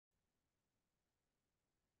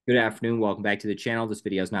Good afternoon. Welcome back to the channel. This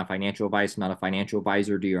video is not financial advice. I'm not a financial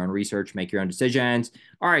advisor. Do your own research, make your own decisions.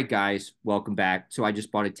 All right, guys, welcome back. So I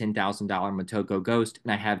just bought a $10,000 Motoko Ghost,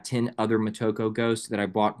 and I have 10 other Motoko Ghosts that I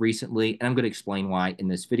bought recently, and I'm going to explain why in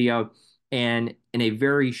this video. And in a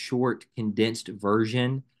very short, condensed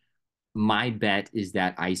version, my bet is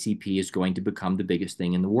that ICP is going to become the biggest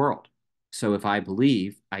thing in the world. So if I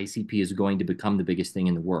believe ICP is going to become the biggest thing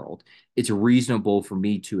in the world, it's reasonable for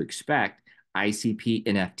me to expect ICP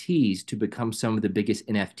NFTs to become some of the biggest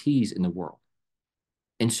NFTs in the world.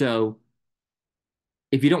 And so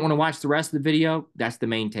if you don't want to watch the rest of the video, that's the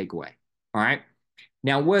main takeaway. All right.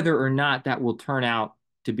 Now, whether or not that will turn out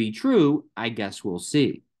to be true, I guess we'll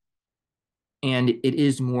see. And it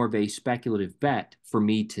is more of a speculative bet for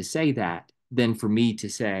me to say that than for me to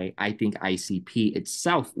say I think ICP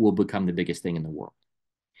itself will become the biggest thing in the world.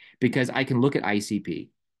 Because I can look at ICP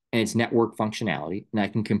and its network functionality, and I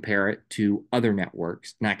can compare it to other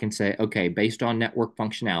networks, and I can say, okay, based on network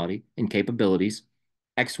functionality and capabilities,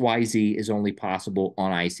 XYZ is only possible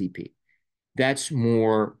on ICP. That's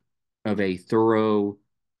more of a thorough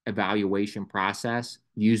evaluation process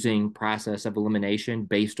using process of elimination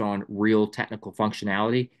based on real technical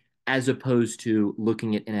functionality, as opposed to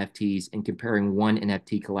looking at NFTs and comparing one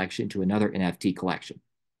NFT collection to another NFT collection.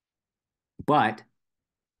 But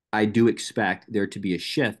I do expect there to be a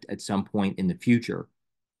shift at some point in the future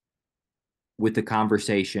with the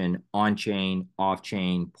conversation on chain, off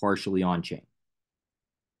chain, partially on chain.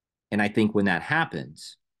 And I think when that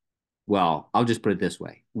happens, well, I'll just put it this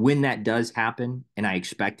way. When that does happen, and I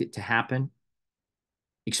expect it to happen,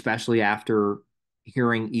 especially after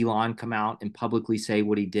hearing Elon come out and publicly say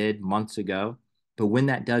what he did months ago, but when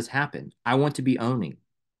that does happen, I want to be owning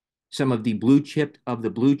some of the blue chip of the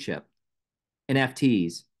blue chip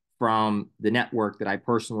NFTs from the network that I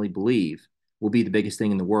personally believe will be the biggest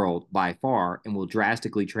thing in the world by far and will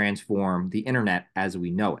drastically transform the internet as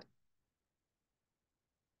we know it.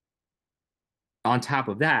 On top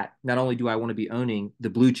of that, not only do I want to be owning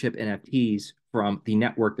the blue chip NFTs from the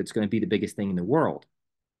network that's going to be the biggest thing in the world,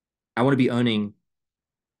 I want to be owning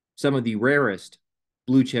some of the rarest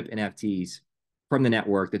blue chip NFTs from the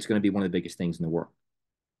network that's going to be one of the biggest things in the world.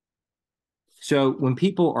 So when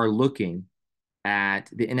people are looking at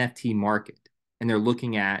the NFT market and they're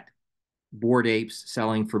looking at Bored Apes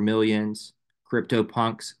selling for millions,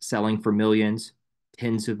 CryptoPunks selling for millions,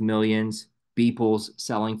 tens of millions, Beeples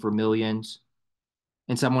selling for millions,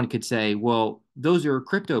 and someone could say, well, those are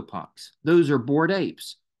CryptoPunks. Those are Bored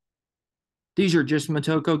Apes. These are just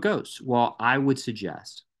Motoko ghosts. Well, I would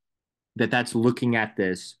suggest that that's looking at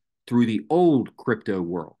this through the old crypto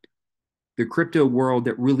world, the crypto world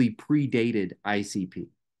that really predated ICP.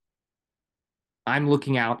 I'm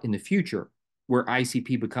looking out in the future where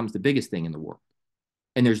ICP becomes the biggest thing in the world,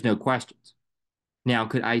 and there's no questions. Now,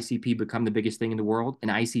 could ICP become the biggest thing in the world and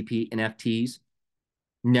ICP NFTs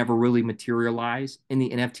never really materialize in the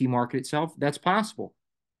NFT market itself? That's possible.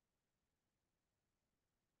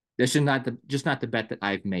 That's just not the bet that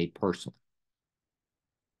I've made personally.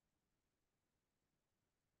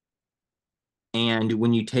 And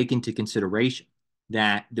when you take into consideration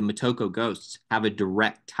that the Motoko ghosts have a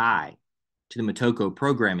direct tie to the Motoko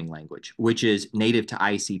programming language, which is native to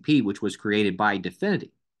ICP, which was created by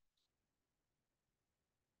dfinity,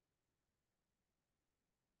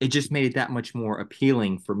 it just made it that much more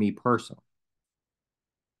appealing for me personally.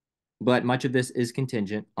 But much of this is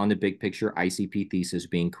contingent on the big picture ICP thesis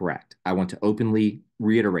being correct. I want to openly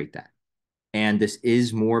reiterate that. And this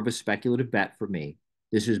is more of a speculative bet for me.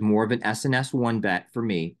 This is more of an SNS1 bet for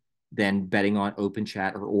me than betting on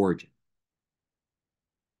OpenChat or Origin.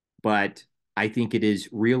 But I think it is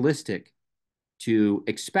realistic to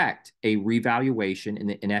expect a revaluation in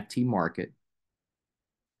the NFT market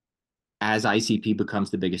as ICP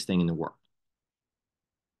becomes the biggest thing in the world.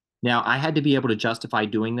 Now, I had to be able to justify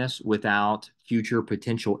doing this without future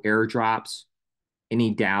potential airdrops,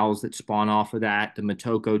 any DAOs that spawn off of that, the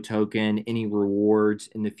Motoko token, any rewards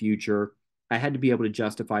in the future. I had to be able to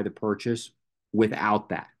justify the purchase without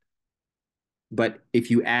that. But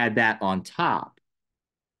if you add that on top,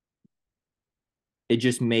 it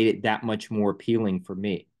just made it that much more appealing for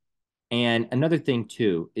me. And another thing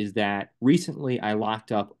too is that recently I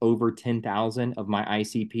locked up over 10,000 of my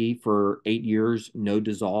ICP for 8 years, no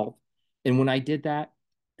dissolve. And when I did that,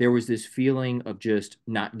 there was this feeling of just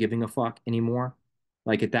not giving a fuck anymore.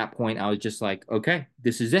 Like at that point, I was just like, okay,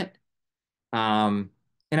 this is it. Um,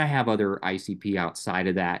 and I have other ICP outside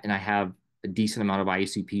of that, and I have a decent amount of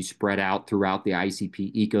ICP spread out throughout the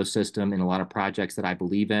ICP ecosystem in a lot of projects that I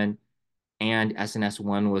believe in. And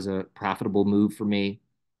SNS1 was a profitable move for me.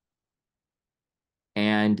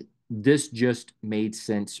 And this just made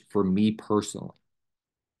sense for me personally.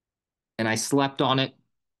 And I slept on it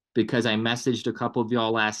because I messaged a couple of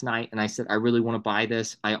y'all last night and I said, I really want to buy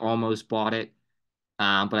this. I almost bought it,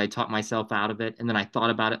 but I talked myself out of it. And then I thought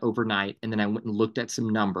about it overnight. And then I went and looked at some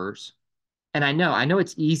numbers. And I know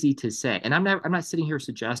it's easy to say. And I'm not sitting here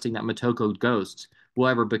suggesting that Motoko ghosts will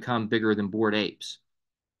ever become bigger than Bored Apes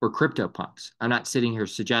or CryptoPunks. I'm not sitting here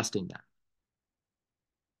suggesting that.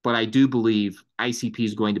 But I do believe ICP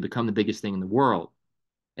is going to become the biggest thing in the world.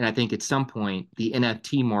 And I think at some point, the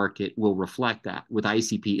NFT market will reflect that with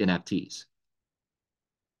ICP NFTs.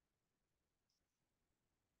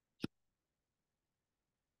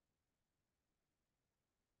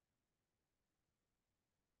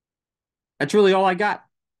 That's really all I got.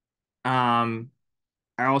 Um,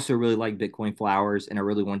 I also really like Bitcoin flowers, and I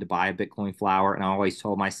really wanted to buy a Bitcoin flower. And I always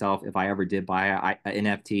told myself if I ever did buy a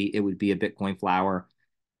NFT, it would be a Bitcoin flower.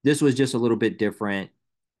 This was just a little bit different.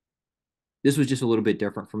 This was just a little bit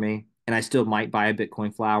different for me. And I still might buy a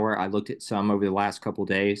Bitcoin flower. I looked at some over the last couple of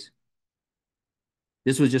days.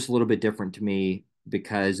 This was just a little bit different to me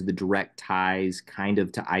because of the direct ties kind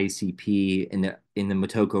of to ICP in the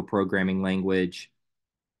Motoko programming language.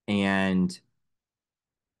 And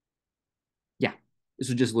yeah, this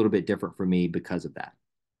was just a little bit different for me because of that.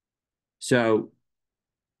 So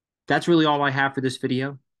that's really all I have for this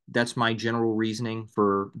video. That's my general reasoning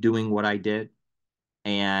for doing what I did.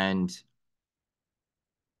 And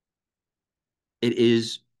it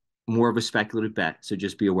is more of a speculative bet. So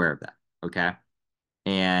just be aware of that. Okay.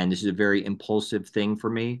 And this is a very impulsive thing for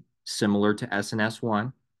me, similar to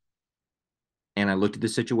SNS1. And I looked at the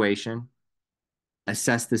situation,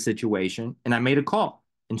 assessed the situation, and I made a call.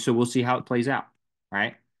 And so we'll see how it plays out.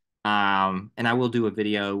 Right. And I will do a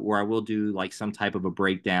video where I will do like some type of a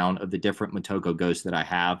breakdown of the different Motoko ghosts that I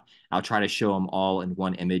have. I'll try to show them all in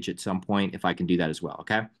one image at some point if I can do that as well.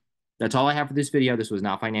 Okay. That's all I have for this video. This was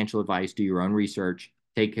not financial advice. Do your own research.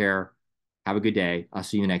 Take care. Have a good day. I'll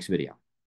see you in the next video.